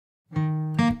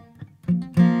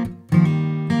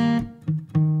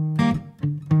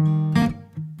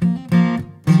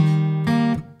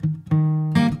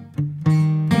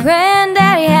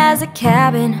has a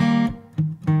cabin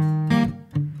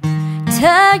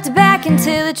tucked back into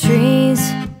the trees,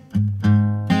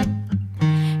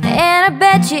 and I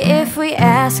bet you if we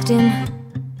asked him,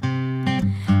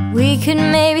 we could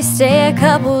maybe stay a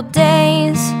couple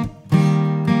days.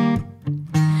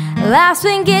 Life's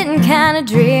been getting kinda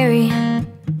dreary.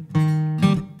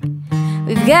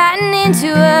 We've gotten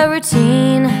into a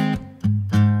routine,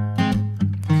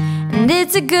 and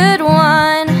it's a good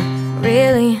one,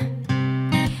 really.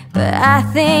 But I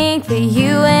think that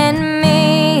you and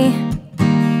me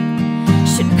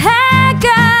should pack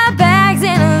our bags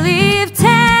and leave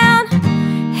town,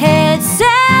 head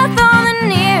south on the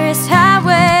nearest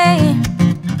highway,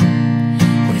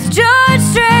 with George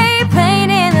Strait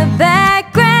playing in the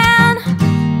background.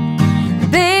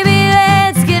 Baby,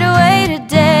 let's get away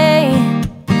today.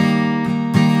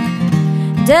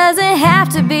 Doesn't have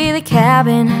to be the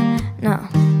cabin, no.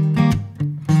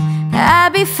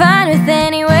 I'd be fine with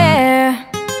anywhere.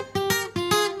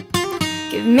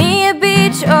 Give me a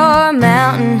beach or a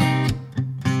mountain,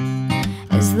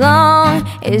 as long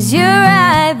as you're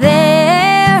right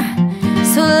there.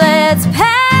 So let's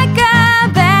pack our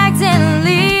bags and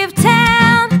leave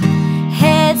town,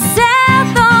 head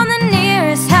south on the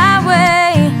nearest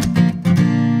highway,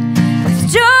 with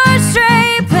George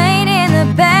Strait playing in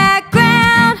the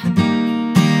background.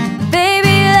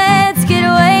 Baby, let's get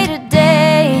away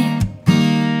today.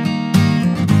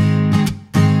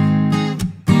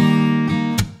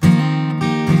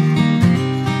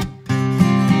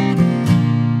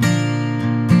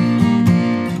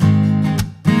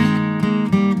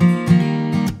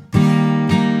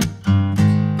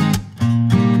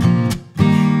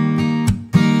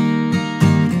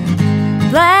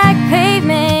 Black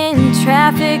pavement,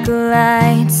 traffic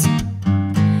lights,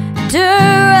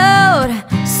 dirt road,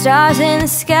 stars in the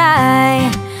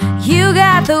sky. You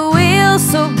got the wheel,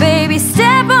 so baby,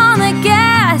 step on the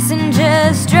gas and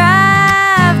just drive.